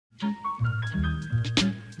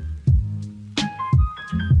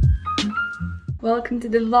Welcome to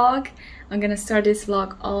the vlog. I'm gonna start this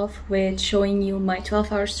vlog off with showing you my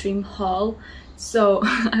 12-hour stream haul. So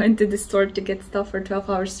I went to the store to get stuff for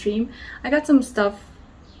 12-hour stream. I got some stuff,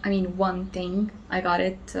 I mean one thing, I got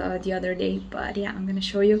it the other day, but yeah, I'm gonna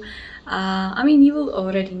show you. I mean, you will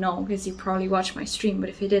already know because you probably watched my stream, but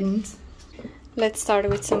if you didn't, let's start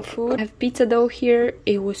with some food. I have pizza dough here.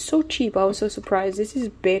 It was so cheap, I was so surprised. This is a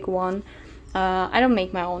big one. I don't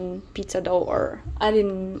make my own pizza dough, or I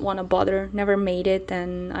didn't want to bother, never made it,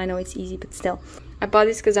 and I know it's easy, but still. I bought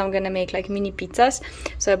this because I'm gonna make like mini pizzas.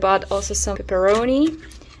 So I bought also some pepperoni,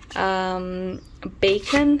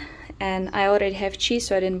 bacon, and I already have cheese,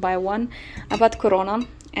 so I didn't buy one. I bought Corona,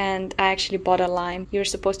 and I actually bought a lime. You're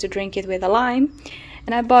supposed to drink it with a lime.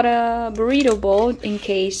 And I bought a burrito bowl in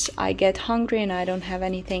case I get hungry and I don't have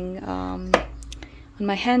anything on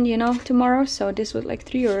my hand, you know, tomorrow. So this was like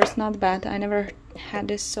 €3, not bad. I never had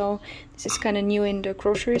this, so this is kind of new in the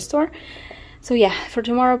grocery store. So yeah, for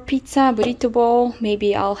tomorrow, pizza, burrito bowl.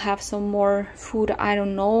 Maybe I'll have some more food. I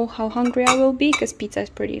don't know how hungry I will be because pizza is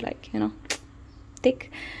pretty, like, you know, thick.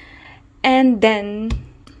 And then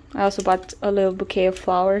I also bought a little bouquet of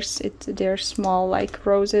flowers. They're small, like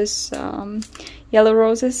roses, yellow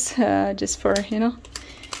roses, just for, you know,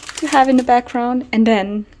 to have in the background. And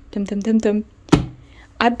then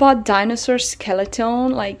I bought dinosaur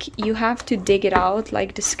skeleton. Like, you have to dig it out,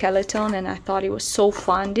 like the skeleton, and I thought it was so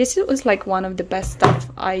fun. This was like one of the best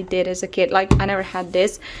stuff I did as a kid. Like, I never had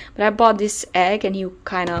this, but I bought this egg, and you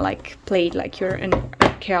kind of like played like you're an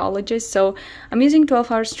archaeologist. So I'm using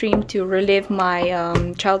 12-hour stream to relive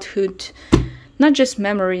my childhood, not just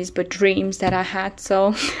memories but dreams that I had.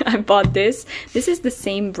 So I bought this. This is the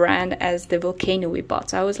same brand as the volcano we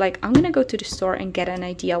bought. So I was like, I'm gonna go to the store and get an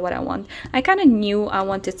idea what I want. I kind of knew I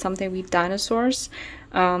wanted something with dinosaurs,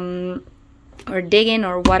 or digging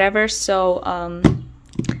or whatever. So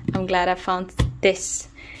I'm glad I found this.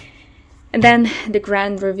 And then the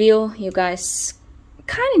grand reveal, you guys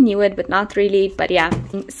kind of knew it, but not really. But yeah,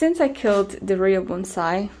 since I killed the real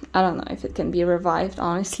bonsai, I don't know if it can be revived,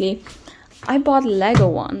 honestly. I bought Lego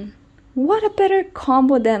one. What a better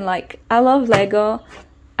combo than, like, I love Lego,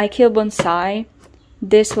 I kill bonsai,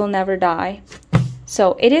 this will never die.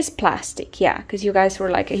 So it is plastic, yeah, because you guys were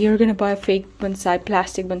like, you're gonna buy a fake bonsai,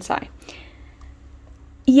 plastic bonsai.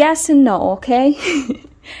 Yes and no, okay?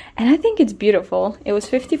 And I think it's beautiful. It was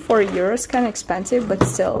 €54, kind of expensive, but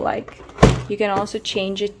still, like, you can also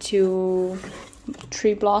change it to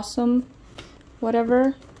tree blossom,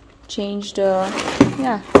 whatever. Change the,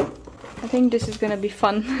 yeah. I think this is gonna be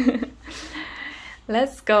fun.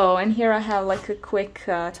 Let's go. And here I have like a quick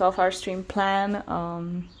 12-hour stream plan.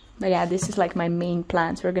 But yeah, this is like my main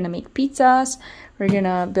plans. We're gonna make pizzas, we're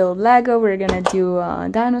gonna build Lego, we're gonna do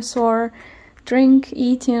dinosaur, drink,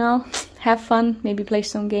 eat, you know, have fun, maybe play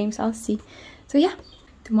some games, I'll see. So yeah,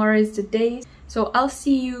 tomorrow is the day. So I'll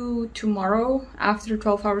see you tomorrow after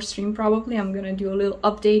 12-hour stream probably. I'm gonna do a little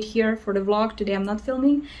update here for the vlog. Today I'm not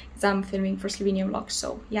filming because I'm filming for Slovenian vlogs.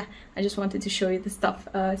 So yeah, I just wanted to show you the stuff.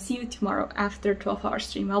 See you tomorrow after 12-hour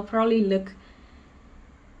stream. I'll probably look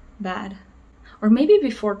bad. Or maybe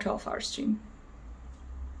before 12-hour stream.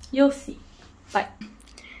 You'll see. Bye.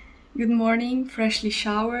 Good morning, freshly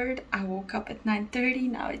showered. I woke up at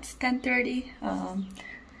 9:30, now it's 10:30.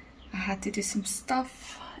 I had to do some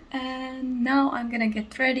stuff. And now I'm gonna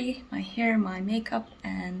get ready, my hair, my makeup,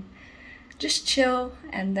 and just chill,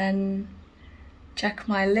 and then check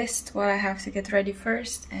my list, what I have to get ready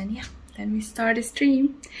first, and yeah, then we start a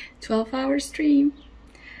stream, 12-hour stream.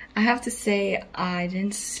 I have to say, I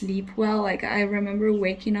didn't sleep well. Like, I remember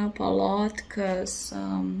waking up a lot because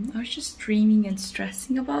I was just dreaming and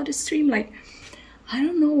stressing about the stream. Like, I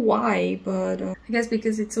don't know why, but I guess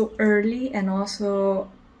because it's so early, and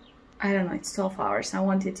also I don't know, it's 12 hours. I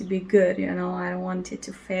want it to be good, you know. I don't want it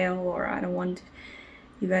to fail, or I don't want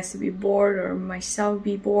you guys to be bored or myself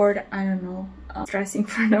be bored. I don't know. I'm stressing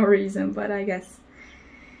for no reason, but I guess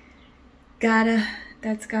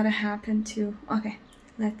that's gotta happen too. Okay,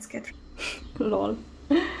 let's get lol.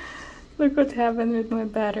 Look what happened with my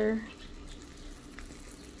batter.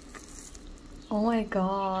 Oh my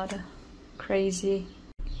god, crazy.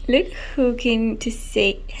 Look who came to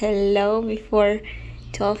say hello before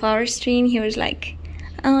 12-hour stream. He was like,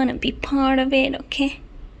 I want to be part of it. Okay,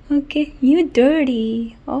 okay, you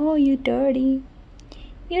dirty. Oh, you dirty,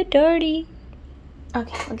 you dirty.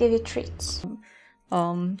 Okay, I'll give you treats.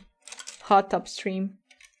 Hot tub stream.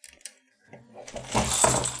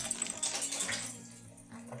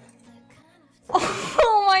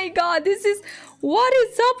 Oh my god, this is, what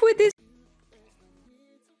is up with this?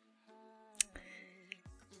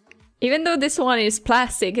 Even though this one is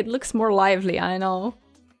plastic, it looks more lively, I know.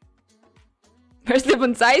 Where's the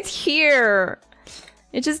bonsai? It's here!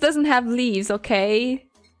 It just doesn't have leaves, okay?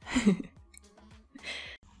 Good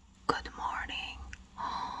morning.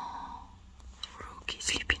 Oh, Rookie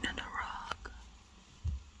sleeping on a rug.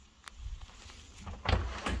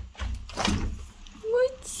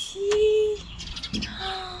 What's he? What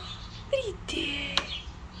are you doing?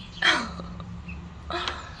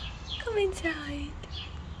 Come inside.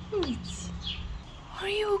 Are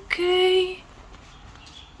you okay?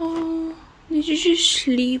 Oh, did you just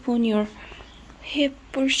sleep on your hip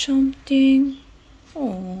or something?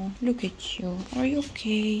 Oh, look at you. Are you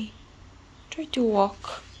okay? Try to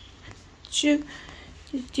walk. Did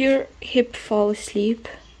your hip fall asleep?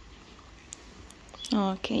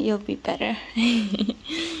 Okay, you'll be better.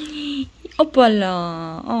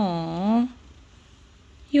 Opala. Oh,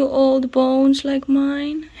 you old bones like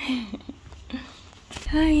mine.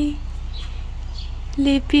 Hi,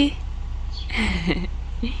 Lippy.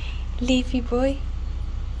 Leafy boy.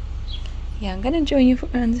 Yeah, I'm gonna join you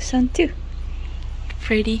on the sun too.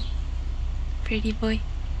 Pretty boy.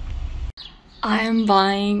 I'm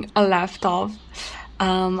buying a laptop.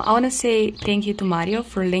 I want to say thank you to Mario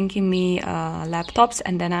for linking me laptops,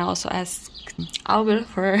 and then I also asked Albert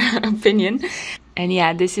for her opinion. And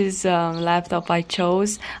yeah, this is a laptop I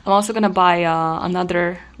chose. I'm also gonna buy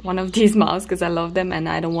another one of these mouse because I love them, and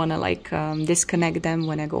I don't want to like disconnect them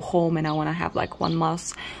when I go home, and I want to have like one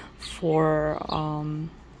mouse for how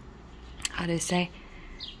do you say,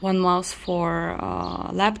 one mouse for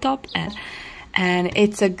laptop, and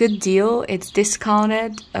it's a good deal. It's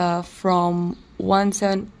discounted from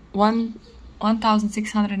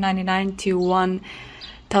 1,699 to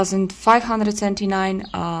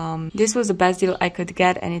 1,579. This was the best deal I could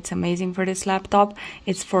get, and it's amazing for this laptop.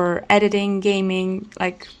 It's for editing, gaming,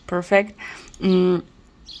 like perfect.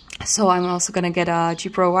 So I'm also gonna get a G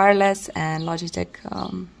Pro wireless and Logitech.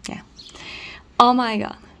 Yeah. Oh my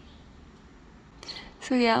god.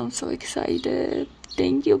 So yeah, I'm so excited.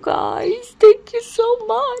 Thank you guys. Thank you so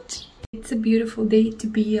much. It's a beautiful day to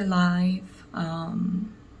be alive. And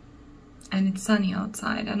it's sunny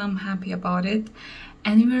outside, and I'm happy about it.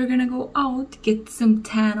 And we're gonna go out, get some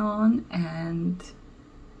tan on, and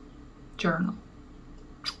journal.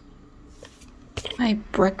 My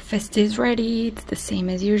breakfast is ready. It's the same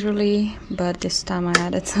as usually, but this time I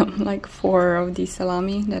added some like 4 of the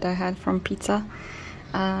salami that I had from pizza.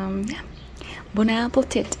 Yeah. Bon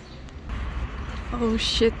appetit. Oh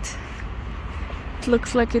shit. It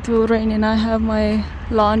looks like it will rain, and I have my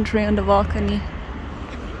laundry on the balcony.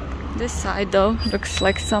 This side though looks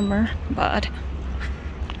like summer, but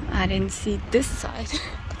I didn't see this side.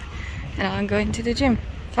 And I'm going to the gym.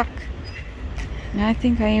 Fuck. And I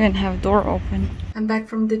think I even have door open. I'm back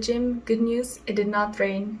from the gym. Good news, it did not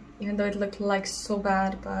rain, even though it looked like so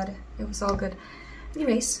bad, but it was all good.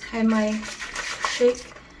 Anyways, I had my shake.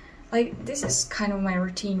 Like, this is kind of my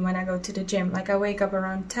routine when I go to the gym. Like, I wake up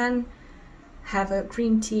around 10, have a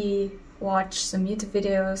green tea, watch some YouTube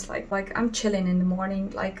videos. Like I'm chilling in the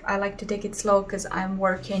morning. Like, I like to take it slow because I'm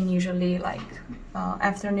working usually like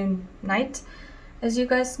afternoon, night, as you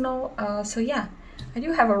guys know. So yeah, I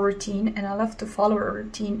do have a routine, and I love to follow a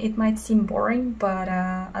routine. It might seem boring, but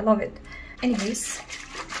I love it. Anyways,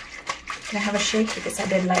 I have a shake because I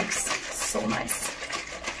did legs. So nice.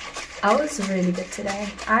 I was really good today.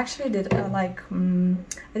 I actually did I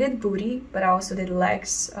did booty, but I also did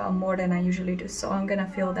legs more than I usually do, so I'm gonna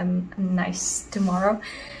feel them nice tomorrow.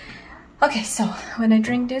 Okay, so when I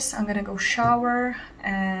drink this, I'm gonna go shower,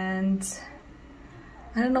 and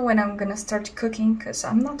I don't know when I'm gonna start cooking because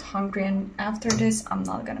I'm not hungry, and after this I'm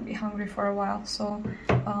not gonna be hungry for a while. So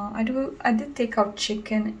I did take out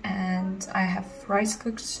chicken, and I have rice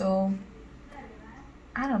cooked, so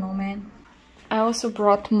I don't know, man. I also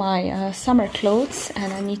brought my summer clothes,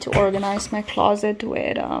 and I need to organize my closet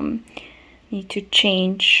with need to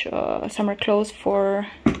change summer clothes for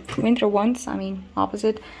winter ones. I mean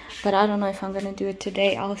opposite, but I don't know if I'm gonna do it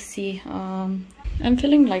today. I'll see. I'm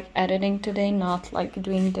feeling like editing today, not like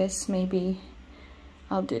doing this. Maybe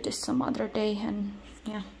I'll do this some other day, and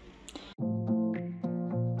yeah.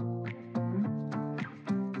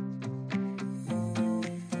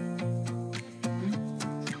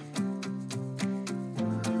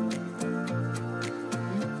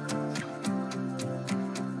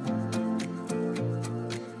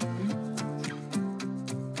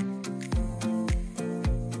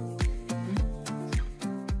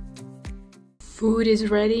 Food is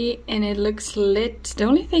ready, and it looks lit. The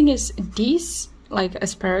only thing is these like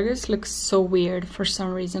asparagus looks so weird for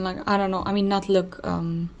some reason. Like, I don't know. I mean, not look,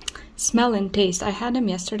 smell and taste. I had them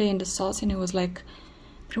yesterday in the sauce, and it was like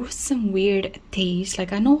But it was some weird taste.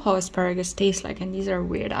 Like, I know how asparagus tastes like, and these are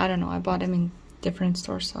weird. I don't know, I bought them in different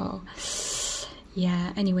stores, so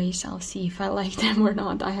yeah. Anyways, I'll see if I like them or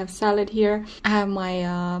not. I have salad here. I have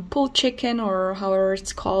my pulled chicken, or however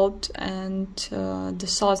it's called, and the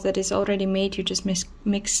sauce that is already made. You just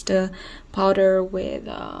mix the powder with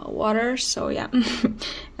water, so yeah.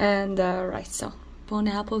 And rice. So bon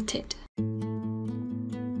appetit.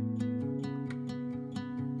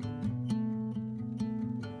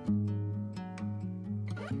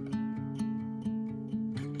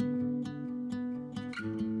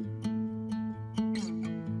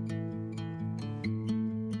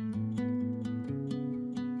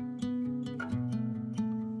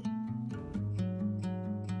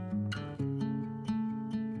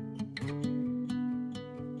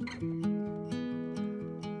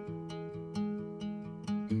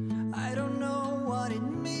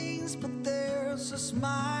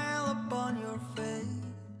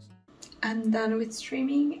 I'm done with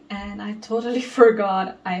streaming, and I totally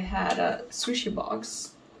forgot I had a sushi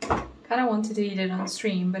box. Kind of wanted to eat it on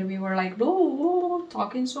stream, but we were like blah, blah, blah,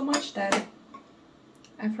 talking so much that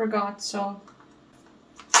I forgot. So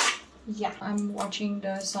yeah, I'm watching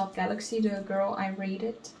the Salt Galaxy, the girl I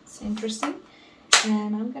rated. It's interesting,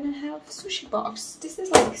 and I'm gonna have sushi box. This is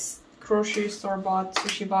like grocery store bought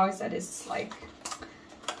sushi box that is like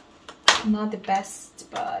not the best,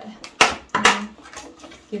 but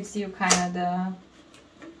gives you kind of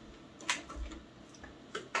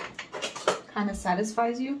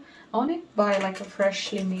satisfies you. I want to buy like a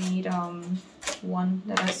freshly made one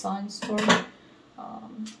that I saw in store,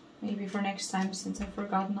 maybe for next time, since I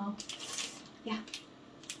forgot now. Yeah,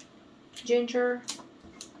 ginger,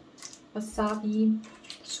 wasabi,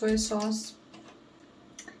 soy sauce.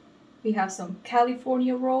 We have some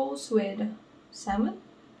California rolls with salmon,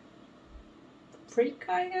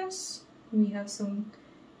 paprika, I guess. We have some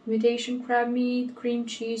imitation crab meat, cream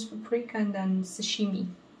cheese, paprika, and then sashimi.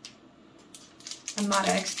 I'm not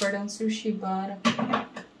an expert on sushi, but yeah.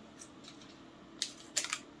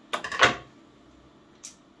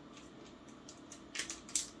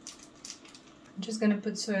 I'm just gonna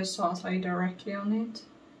put soy sauce like directly on it.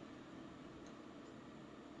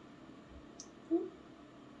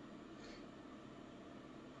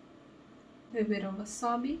 A bit of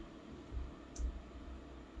wasabi.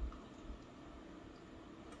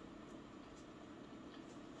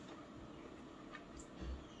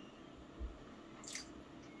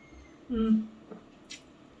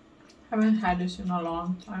 Haven't had this in a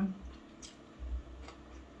long time.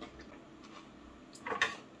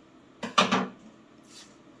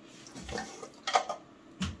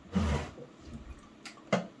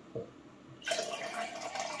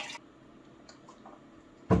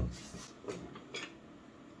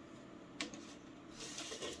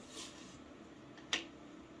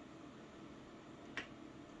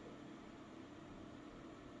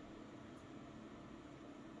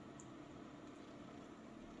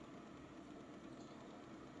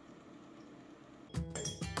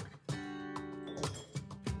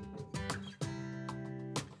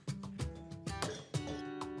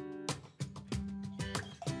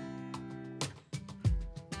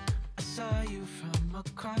 Saw you from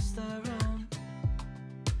across the room.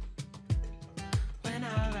 When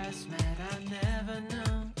I last met, I never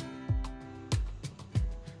knew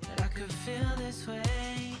that I could feel this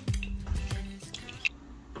way.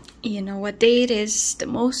 You know what day it is? The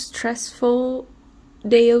most stressful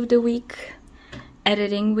day of the week.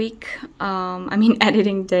 Editing week.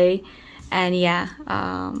 Editing day. And yeah,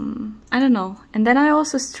 I don't know. And then I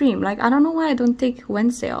also stream. Like, I don't know why I don't take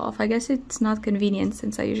Wednesday off. I guess it's not convenient,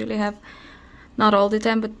 since I usually have, not all the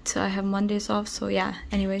time, but I have Mondays off. So yeah,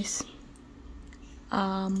 anyways.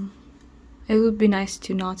 It would be nice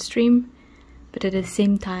to not stream, but at the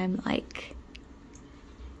same time, like,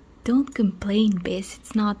 don't complain, Biz.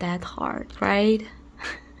 It's not that hard, right?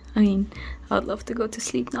 I mean, I would love to go to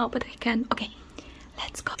sleep now, but I can't. Okay,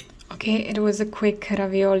 let's go. Okay, it was a quick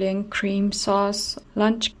ravioli and cream sauce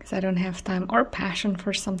lunch, because I don't have time or passion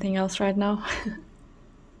for something else right now.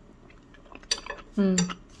 I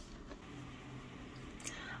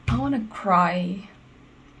want to cry.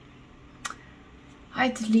 I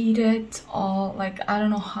deleted all, like, I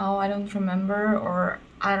don't know how, I don't remember, or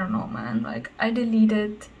I don't know, man. Like, I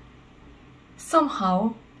deleted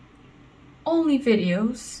somehow only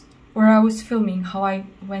videos where I was filming how I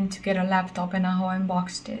went to get a laptop and how I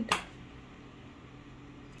unboxed it.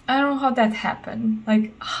 I don't know how that happened.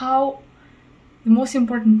 Like, how the most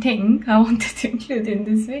important thing I wanted to include in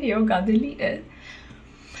this video got deleted.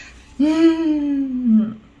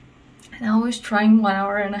 And I was trying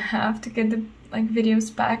 1.5 hours to get the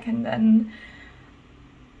videos back, and then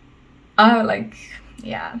like,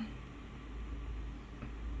 yeah.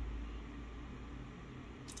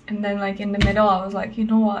 And then like in the middle I was like, you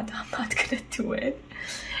know what, I'm not gonna do it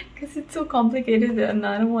because it's so complicated and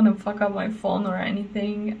I don't want to fuck up my phone or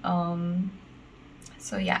anything.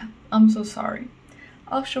 So yeah, I'm so sorry.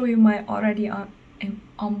 I'll show you my already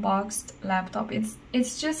unboxed laptop.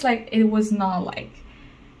 It's just like, it was not like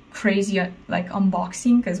crazy like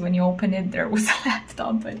unboxing, because when you open it there was a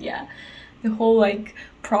laptop, but yeah, the whole like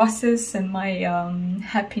process and my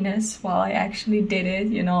happiness while I actually did it,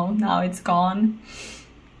 you know, now it's gone.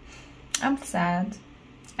 I'm sad.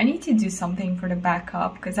 I need to do something for the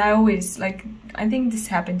backup, because I always like, I think this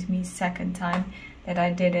happened to me second time that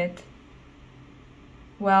I did it.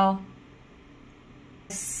 Well,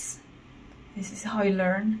 this is how you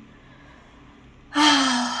learn.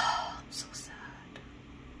 I'm so sad.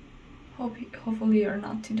 Hopefully you're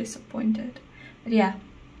not too disappointed. But yeah,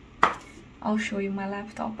 I'll show you my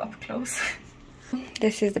laptop up close.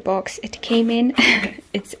 This is the box it came in.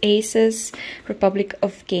 It's Asus Republic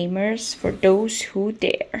of Gamers, for those who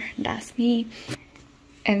dare. That's me.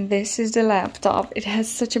 And this is the laptop. It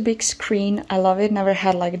has such a big screen. I love it. Never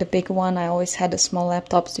had like the big one. I always had the small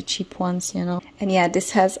laptops, the cheap ones, you know. And yeah,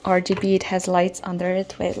 this has RGB. It has lights under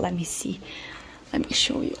it. Wait, let me see. Let me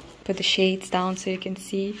show you. Put the shades down so you can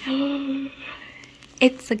see.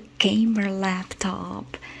 It's a gamer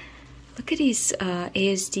laptop. Look at these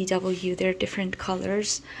ASDW. They're different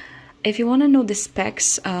colors. If you want to know the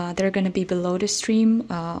specs, they're going to be below the stream,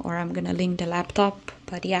 or I'm going to link the laptop.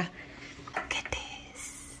 But yeah, look at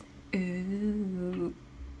this. Ooh.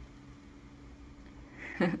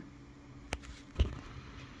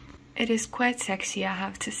 It is quite sexy, I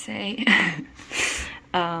have to say.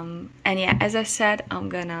 And yeah, as I said, I'm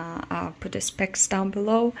gonna put the specs down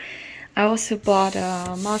below. I also bought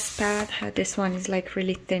a mouse pad. This one is like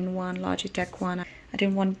really thin one, Logitech one. I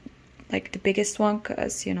didn't want like the biggest one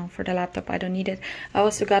because, you know, for the laptop I don't need it. I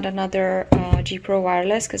also got another G Pro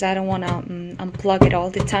wireless because I don't want to unplug it all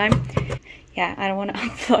the time. Yeah, I don't want to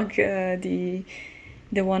unplug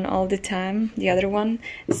the one all the time, the other one.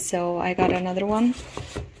 So I got another one.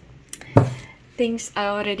 Things I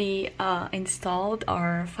already installed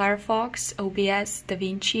are Firefox, OBS,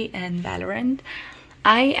 DaVinci, and Valorant.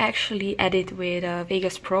 I actually edit with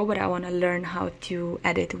Vegas Pro, but I want to learn how to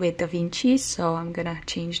edit with DaVinci, so I'm gonna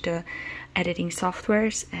change the editing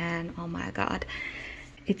softwares. And oh my god,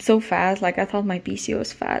 it's so fast. Like, I thought my PC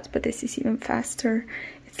was fast, but this is even faster.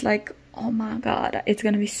 It's like, oh my god, it's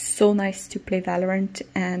gonna be so nice to play Valorant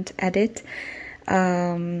and edit.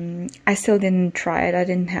 I still didn't try it. I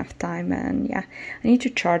didn't have time, and yeah, I need to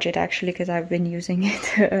charge it actually because I've been using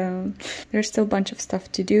it. There's still a bunch of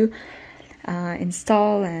stuff to do.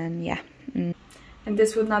 Install, and yeah. And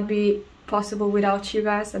this would not be possible without you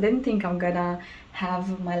guys. I didn't think I'm gonna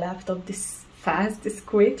have my laptop this fast, this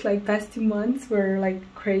quick. Like, past 2 months were like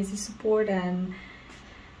crazy support, and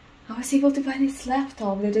I was able to buy this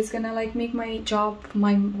laptop that is gonna like make my job,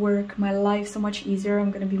 my work, my life so much easier. I'm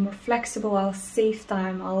gonna be more flexible, I'll save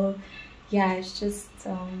time, yeah, it's just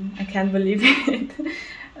I can't believe it.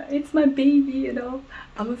 It's my baby, you know.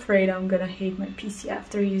 I'm afraid I'm gonna hate my PC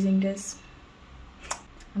after using this.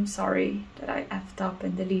 I'm sorry that I effed up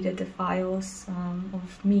and deleted the files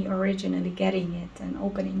of me originally getting it and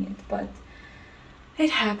opening it, but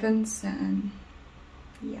it happens, and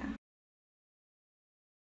yeah.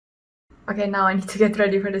 Okay, now I need to get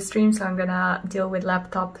ready for the stream, so I'm gonna deal with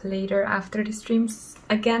laptop later after the streams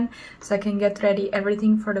again, so I can get ready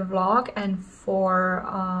everything for the vlog and for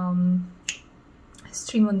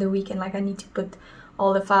stream on the weekend. Like, I need to put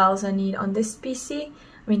all the files I need on this PC,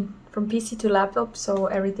 I mean from PC to laptop, so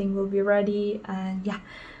everything will be ready. And yeah,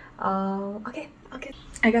 okay,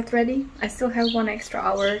 I got ready. I still have 1 extra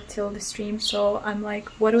hour till the stream, so I'm like,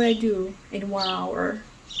 what do I do in 1 hour?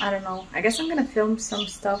 I don't know. I guess I'm gonna film some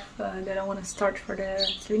stuff that I want to start for the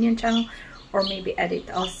Slovenian channel, or maybe edit,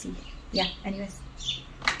 I'll see. Yeah, anyways,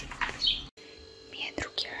 me and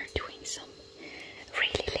Ruki are doing some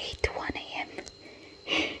really late 1 AM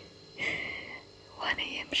 1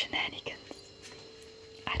 AM shenanigans.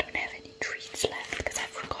 I don't have any treats left because I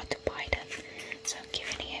forgot to buy them, so I'm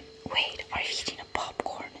giving him... Wait, are you eating a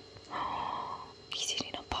popcorn? Oh, he's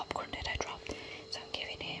eating a popcorn that I dropped, so I'm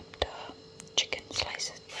giving him the chicken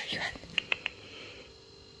slices. Where are you at?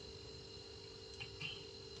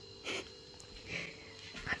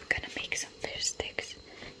 I'm gonna make some fish sticks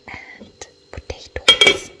and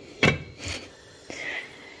potatoes.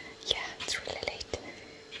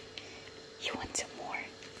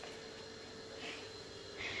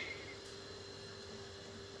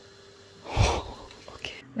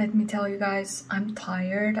 Let me tell you guys, I'm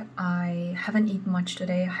tired. I haven't eaten much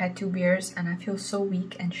today. I had 2 beers and I feel so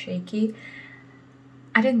weak and shaky.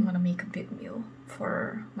 I didn't want to make a big meal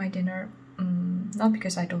for my dinner. Not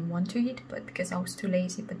because I don't want to eat, but because I was too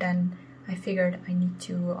lazy. But then I figured I need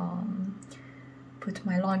to put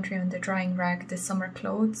my laundry on the drying rack, the summer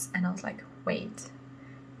clothes, and I was like, wait,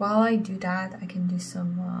 while I do that, I can do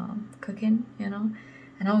some cooking, you know?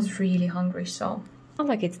 And I was really hungry, so not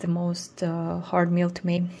like it's the most hard meal to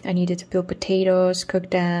make. I needed to peel potatoes, cook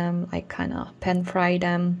them, like kind of pan fry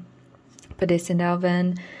them, put this in the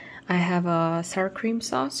oven. I have a sour cream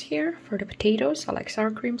sauce here for the potatoes. I like sour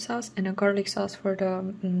cream sauce, and a garlic sauce for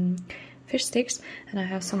the fish sticks. And I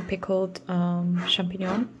have some pickled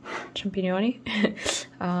champignon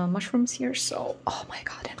mushrooms here. So, oh my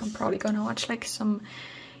god, and I'm probably gonna watch like some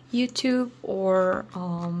YouTube or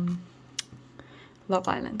Love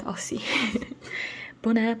Island. I'll see.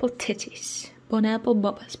 Bon apple titties, bon apple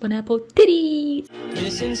bubbas, bon apple titties.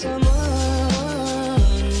 Missing someone.